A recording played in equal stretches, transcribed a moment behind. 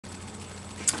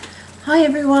Hi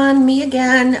everyone, me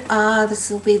again.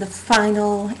 This will be the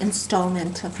final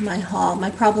installment of my haul. My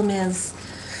problem is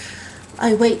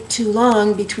I wait too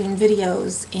long between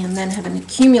videos and then have an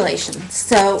accumulation.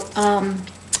 So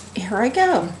here I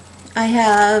go. I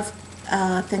have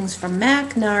things from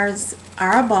MAC, NARS,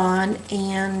 Arbonne,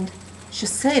 and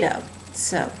Shiseido.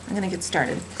 So I'm going to get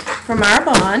started. From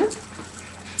Arbonne,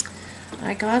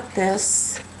 I got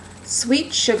this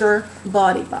Sweet Sugar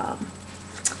Body Balm.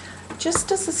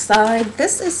 Just as a side,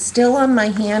 this is still on my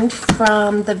hand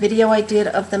from the video I did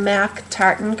of the MAC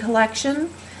Tartan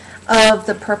collection of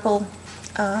the purple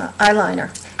eyeliner.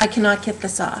 I cannot get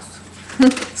this off.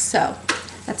 So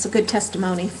that's a good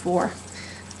testimony for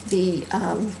the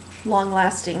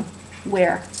long-lasting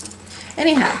wear.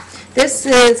 Anyhow, this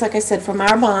is, like I said, from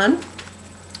Arbonne.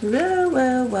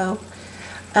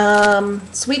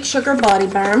 Sweet Sugar Body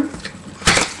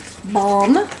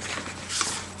Balm.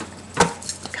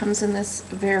 Comes in this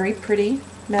very pretty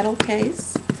metal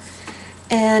case,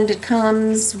 and it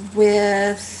comes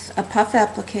with a puff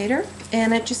applicator,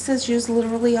 and it just says use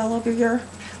liberally all over your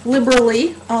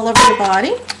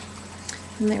body.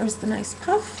 And there's the nice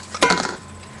puff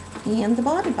and the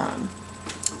body balm,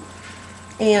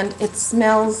 and it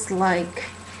smells like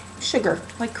sugar,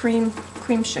 like cream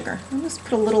sugar. I'll just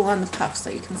put a little on the puff so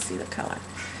you can see the color.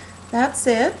 That's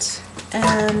it.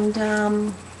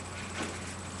 And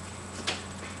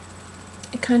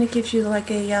it kind of gives you like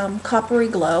a coppery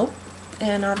glow,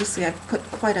 and obviously I put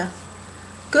quite a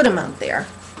good amount there,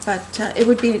 but it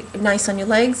would be nice on your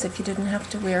legs if you didn't have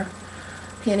to wear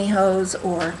pantyhose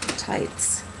or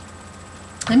tights.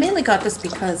 I mainly got this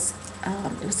because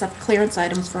it was a clearance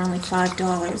item for only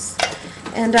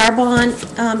 $5, and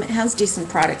Arbonne has decent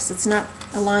products. It's not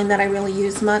a line that I really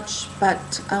use much,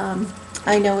 but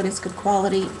I know it is good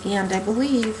quality, and I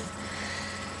believe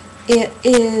it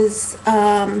is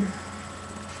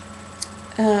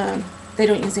they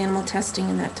don't use animal testing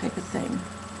and that type of thing.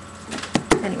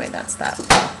 Anyway, that's that.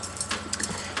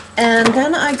 And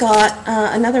then I got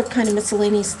another kind of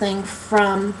miscellaneous thing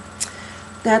from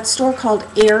that store called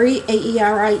Aerie,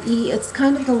 A-E-R-I-E. It's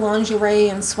kind of the lingerie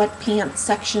and sweatpants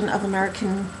section of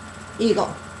American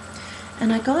Eagle.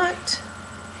 And I got,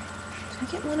 did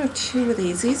I get one or two of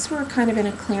these? These were kind of in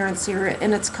a clearance area,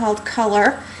 and it's called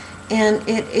Color, and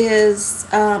it is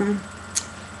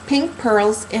pink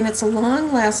pearls, and it's a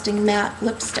long-lasting matte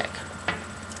lipstick,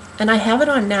 and I have it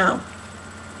on now,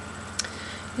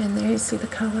 and there you see the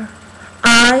color.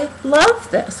 I love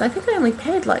this. I think I only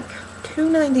paid like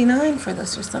 $2.99 for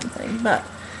this or something, but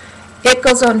it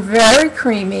goes on very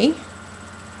creamy,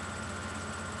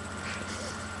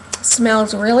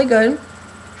 smells really good,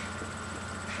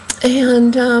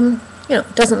 and you know,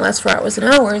 it doesn't last for hours and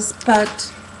hours,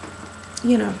 but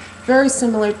you know, very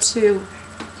similar to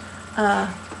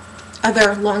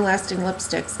other long-lasting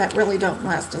lipsticks that really don't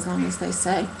last as long as they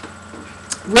say.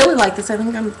 Really like this. I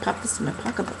think I'm going to pop this in my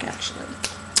pocketbook, actually.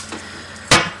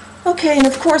 Okay, and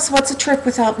of course, what's a trip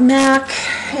without MAC?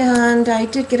 And I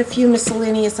did get a few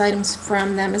miscellaneous items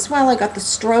from them as well. I got the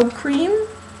strobe cream,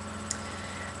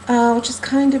 which is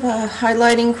kind of a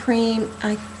highlighting cream.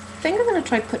 I think I'm going to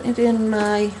try putting it in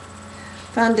my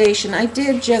foundation. I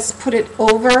did just put it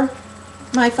over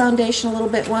my foundation a little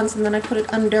bit once, and then I put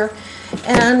it under,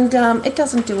 and it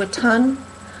doesn't do a ton,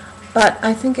 but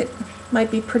I think it might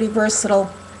be pretty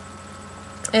versatile,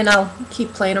 and I'll keep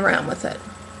playing around with it.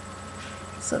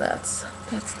 So that's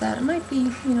that. It might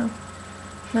be, you know,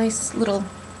 nice little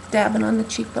dabbing on the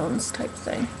cheekbones type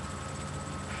thing.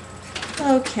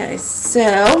 Okay,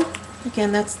 so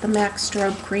again, that's the MAC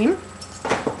strobe cream.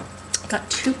 Got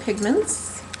two pigments.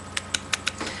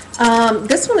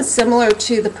 This one is similar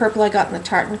to the purple I got in the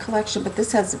Tartan collection, but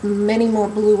this has many more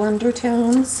blue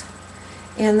undertones.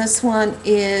 And this one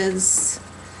is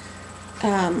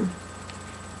Full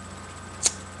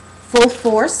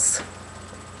Force. I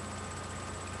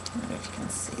don't know if you can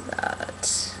see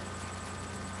that.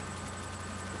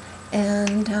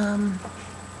 And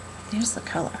here's the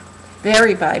color.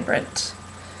 Very vibrant.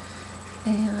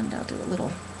 And I'll do a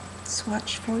little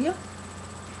swatch for you.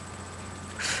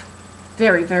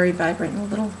 Very, very vibrant. A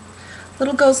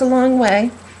little goes a long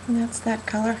way, and that's that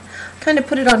color. Kind of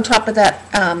put it on top of that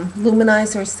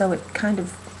luminizer, so it kind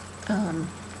of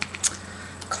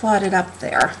clotted up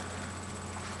there.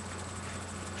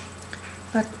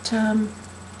 But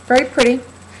very pretty.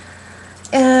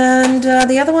 And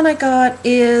the other one I got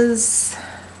is,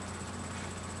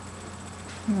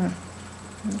 I'm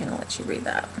going to let you read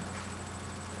that.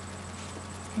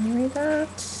 Can you read that?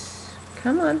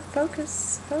 Come on,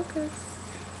 focus, focus.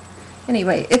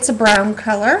 Anyway, it's a brown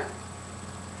color.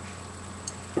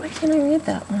 Why can't I read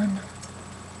that one?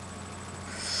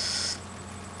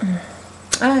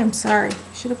 I'm sorry.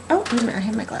 Should have. Oh, wait a minute. I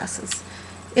have my glasses.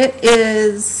 It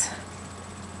is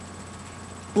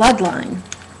Bloodline.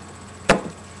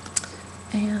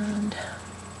 And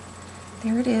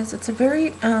there it is. It's a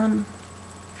very,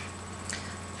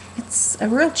 it's a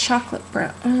real chocolate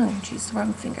brown. Oh, geez, the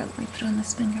wrong finger. Let me put it on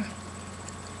this finger.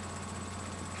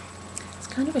 It's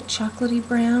kind of a chocolatey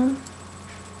brown.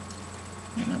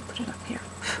 And I'll put it up here.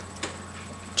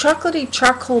 Chocolatey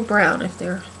charcoal brown,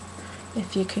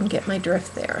 if you can get my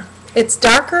drift there. It's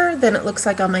darker than it looks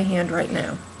like on my hand right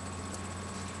now.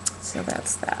 So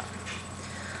that's that.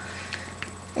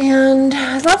 And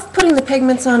I love putting the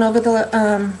pigments on over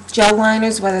the gel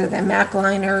liners, whether they're MAC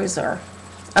liners or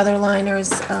other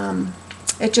liners.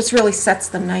 It just really sets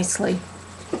them nicely.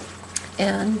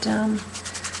 And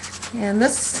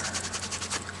this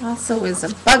also is a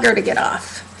bugger to get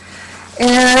off.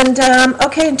 And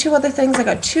okay, and two other things. I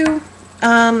got two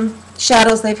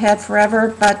shadows they've had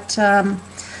forever, but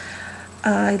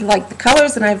I like the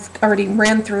colors, and I've already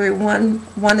ran through one.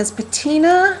 One is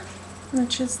Patina,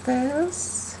 which is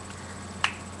this.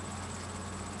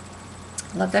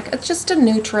 Love that. It's just a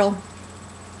neutral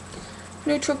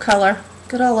color.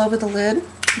 Good all over the lid.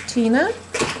 Patina.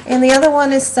 And the other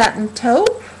one is Satin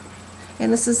Taupe.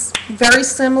 And this is very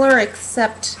similar,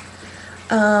 except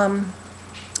a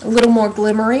little more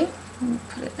glimmery. Let me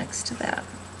put it next to that.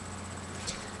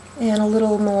 And a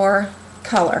little more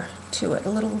color to it. A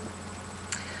little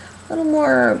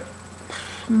more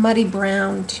muddy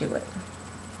brown to it.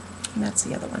 And that's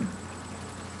the other one.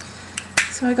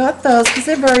 So I got those because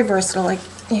they're very versatile. Like,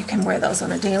 you can wear those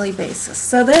on a daily basis.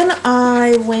 So then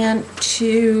I went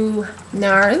to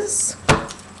NARS,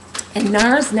 and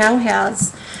NARS now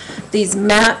has these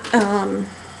matte,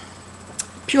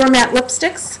 pure matte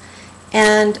lipsticks,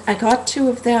 and I got two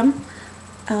of them.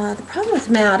 The problem with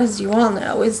matte, as you all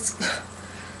know, is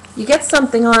you get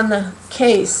something on the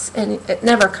case and it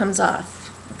never comes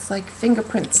off. It's like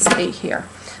fingerprints stay here.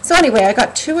 So anyway, I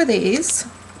got two of these.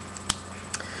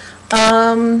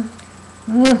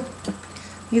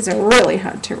 These are really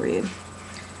hard to read.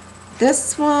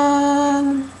 This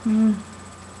one,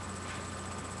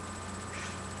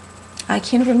 I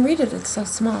can't even read it, it's so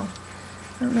small.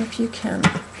 I don't know if you can.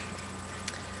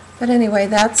 But anyway,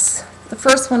 that's the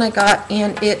first one I got,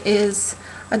 and it is,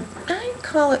 I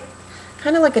call it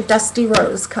kind of like a dusty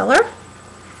rose color.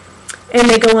 And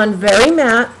they go on very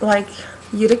matte, like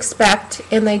you'd expect,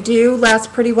 and they do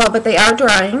last pretty well, but they are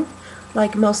drying,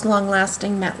 like most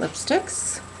long-lasting matte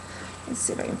lipsticks. Let's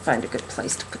see if I can find a good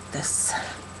place to put this.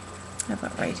 How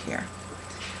about right here?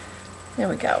 There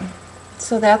we go.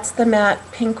 So that's the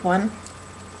matte pink one.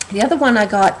 The other one I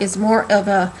got is more of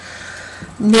a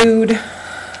nude,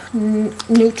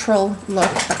 neutral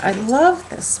look, but I love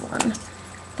this one.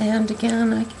 And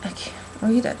again, I can't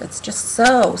read it. It's just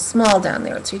so small down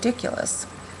there. It's ridiculous.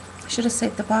 I should have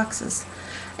saved the boxes.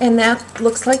 And that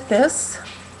looks like this.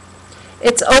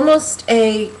 It's almost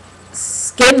a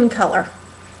skin color.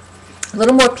 A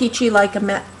little more peachy like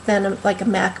a like a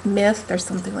MAC Myth or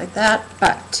something like that,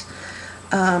 but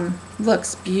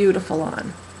looks beautiful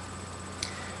on.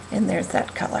 And there's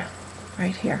that color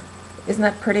right here. Isn't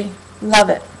that pretty? Love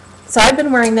it. So I've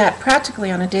been wearing that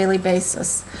practically on a daily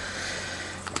basis.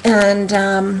 And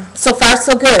so far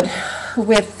so good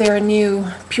with their new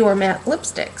pure matte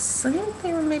lipsticks. I think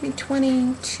they were maybe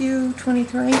 22,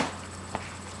 23.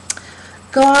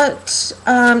 Got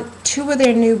two of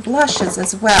their new blushes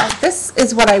as well. This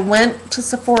is what I went to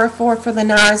Sephora for the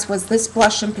NARS, was this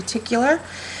blush in particular.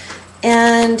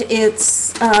 And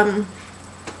it's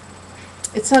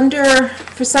under,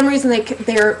 for some reason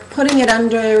they're putting it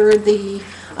under the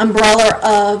umbrella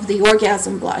of the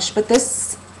Orgasm blush, but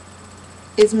this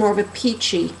is more of a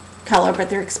peachy color, but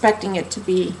they're expecting it to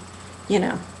be, you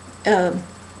know, a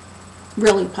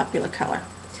really popular color.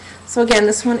 So again,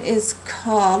 this one is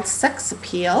called Sex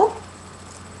Appeal.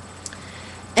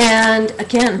 And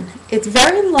again, it's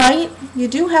very light. You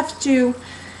do have to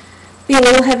be a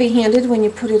little heavy-handed when you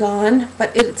put it on,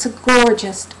 but it's a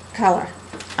gorgeous color.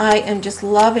 I am just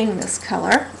loving this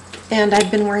color, and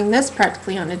I've been wearing this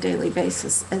practically on a daily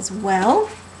basis as well.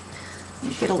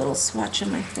 Let me get a little swatch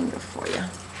on my finger for you.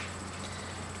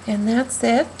 And that's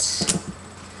it.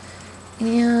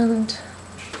 And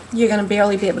you're going to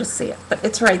barely be able to see it, but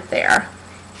it's right there.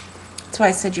 That's why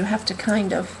I said you have to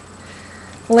kind of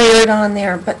layer it on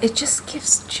there, but it just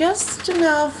gives just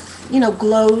enough, you know,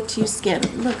 glow to your skin.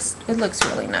 It looks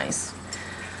really nice.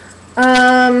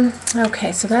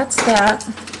 Okay, so that's that.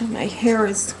 My hair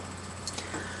is,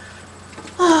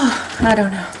 oh, I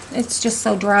don't know. It's just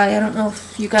so dry. I don't know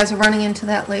if you guys are running into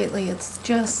that lately. It's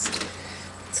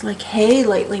like hay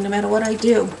lately, no matter what I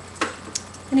do.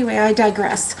 Anyway, I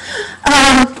digress.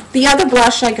 The other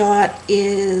blush I got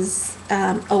is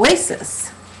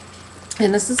Oasis,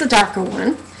 and this is a darker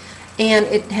one, and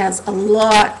it has a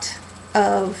lot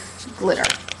of glitter,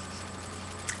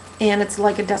 and it's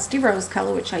like a dusty rose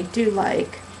color, which I do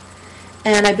like,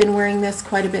 and I've been wearing this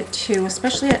quite a bit too,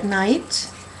 especially at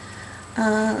night.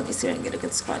 Let me see if I can get a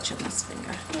good swatch on this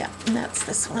finger. Yeah, and that's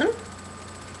this one.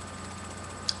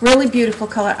 Really beautiful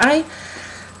color.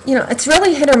 You know, it's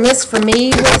really hit or miss for me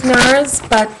with NARS,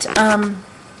 but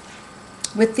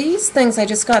with these things, I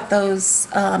just got those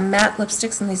matte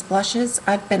lipsticks and these blushes.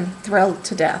 I've been thrilled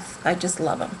to death. I just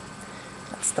love them.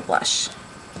 That's the blush.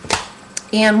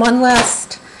 And one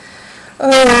last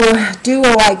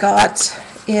duo I got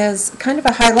is kind of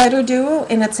a highlighter duo,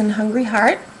 and it's in Hungry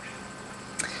Heart.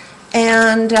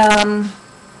 And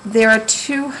there are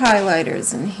two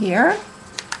highlighters in here.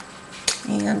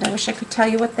 And I wish I could tell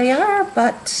you what they are,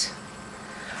 but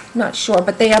I'm not sure.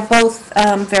 But they are both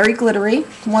very glittery.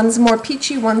 One's more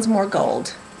peachy, one's more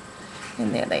gold.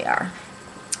 And there they are.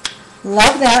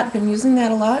 Love that. Been using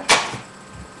that a lot.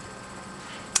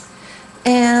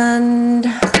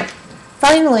 And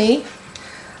finally,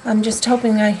 I'm just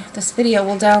hoping this video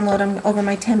will download over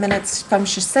my 10 minutes from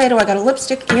Shiseido. I got a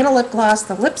lipstick and a lip gloss.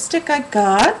 The lipstick I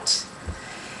got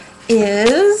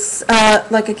is,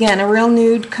 like again, a real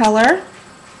nude color.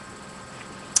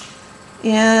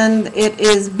 And it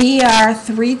is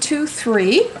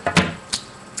BR323.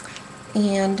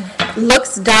 And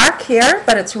looks dark here,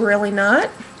 but it's really not.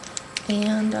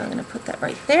 And I'm going to put that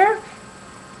right there.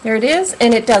 There it is.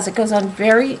 And it does. It goes on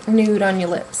very nude on your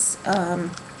lips.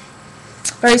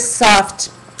 Very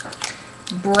soft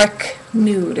brick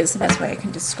nude is the best way I can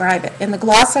describe it. And the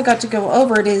gloss I got to go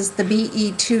over it is the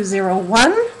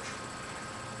BE201.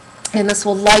 And this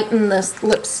will lighten this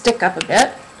lipstick up a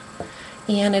bit.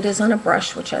 And it is on a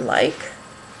brush, which I like.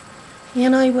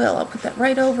 And I'll put that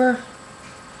right over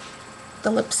the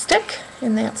lipstick.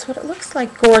 And that's what it looks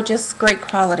like. Gorgeous, great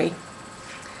quality.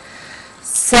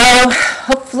 So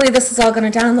hopefully this is all going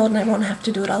to download and I won't have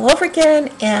to do it all over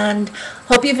again. And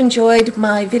hope you've enjoyed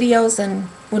my videos and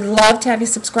would love to have you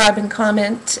subscribe and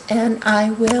comment. And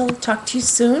I will talk to you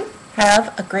soon.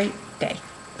 Have a great day.